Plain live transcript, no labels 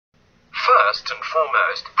First and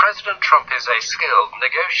foremost, President Trump is a skilled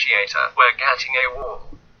negotiator. We're getting a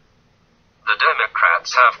wall. The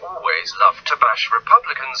Democrats have always loved to bash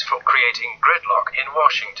Republicans for creating gridlock in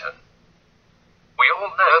Washington. We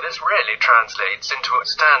all know this really translates into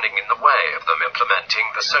standing in the way of them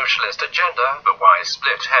implementing the socialist agenda, but why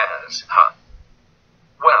split hairs, huh?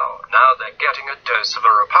 Well, now they're getting a dose of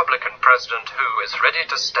a Republican president who is ready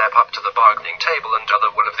to step up to the bargaining table and do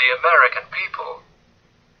the will of the American people.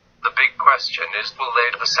 The big question is, will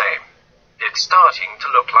they do the same? It's starting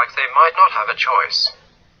to look like they might not have a choice.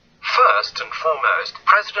 First and foremost,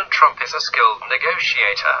 President Trump is a skilled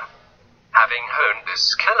negotiator. Having honed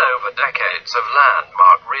this skill over decades of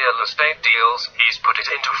landmark real estate deals, he's put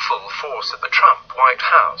it into full force at the Trump White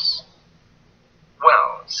House.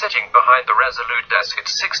 Well, sitting behind the Resolute desk at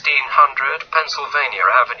 1600 Pennsylvania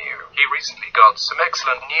Avenue, he recently got some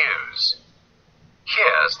excellent news.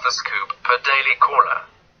 Here's the scoop per Daily Caller.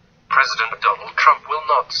 President Donald Trump will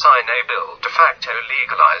not sign a bill de facto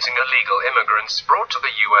legalizing illegal immigrants brought to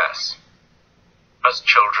the U.S. as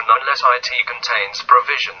children unless it contains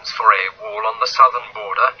provisions for a wall on the southern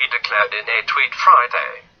border, he declared in a tweet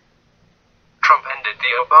Friday. Trump ended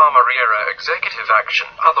the Obama-era executive action,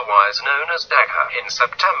 otherwise known as DACA, in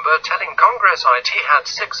September, telling Congress it had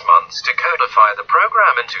 6 months to codify the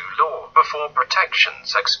program into law before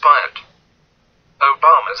protections expired.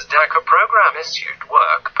 Obama's DACA program issued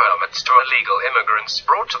work permits to illegal immigrants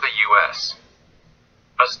brought to the U.S.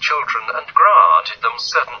 as children and granted them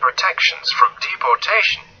certain protections from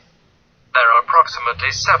deportation. There are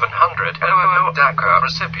approximately 700 DACA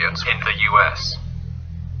recipients in the U.S.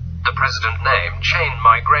 The president named chain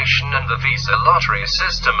migration and the visa lottery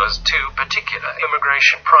system as two particular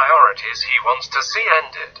immigration priorities he wants to see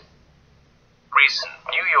ended. Recent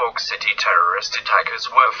New York City terrorist attackers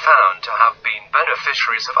were found to have been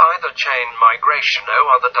beneficiaries of either chain migration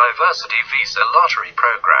or the diversity visa lottery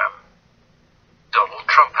program. Donald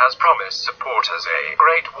Trump has promised supporters a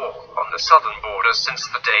Great Wall on the southern border since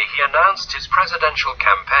the day he announced his presidential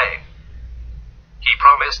campaign. He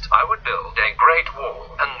promised, "I would build a Great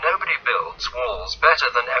Wall, and nobody builds walls better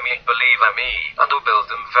than me, believe me, and will build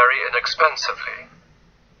them very inexpensively.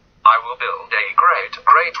 I will build a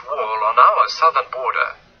great wall on our southern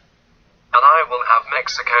border, and I will have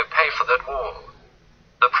Mexico pay for that wall."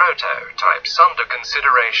 The prototypes under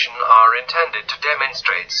consideration are intended to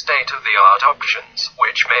demonstrate state-of-the-art options,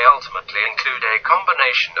 which may ultimately include a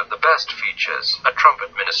combination of the best features, a Trump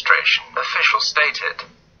administration official stated.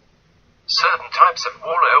 Certain types of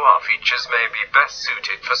wall or features may be best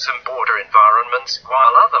suited for some border environments,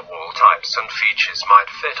 while other wall types and features might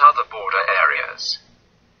fit other border areas.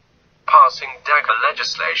 Passing DACA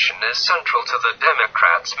legislation is central to the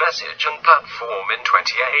Democrats' message and platform in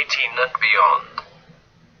 2018 and beyond.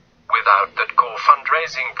 Without that core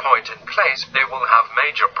fundraising point in place, they will have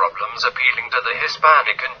major problems appealing to the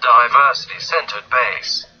Hispanic and diversity-centered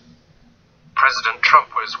base. President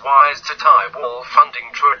Trump was wise to tie wall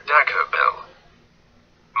funding to a DACA bill.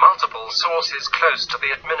 Multiple sources close to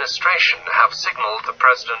the administration have signaled the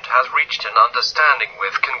president has reached an understanding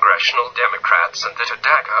with congressional Democrats and that a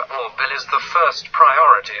DACA wall bill is the first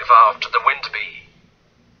priority after the Winterby.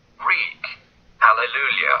 Reek.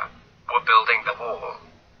 Hallelujah. We're building the wall.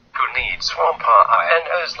 Who needs swamp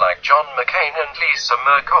RINOs like John McCain and Lisa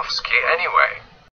Murkowski anyway?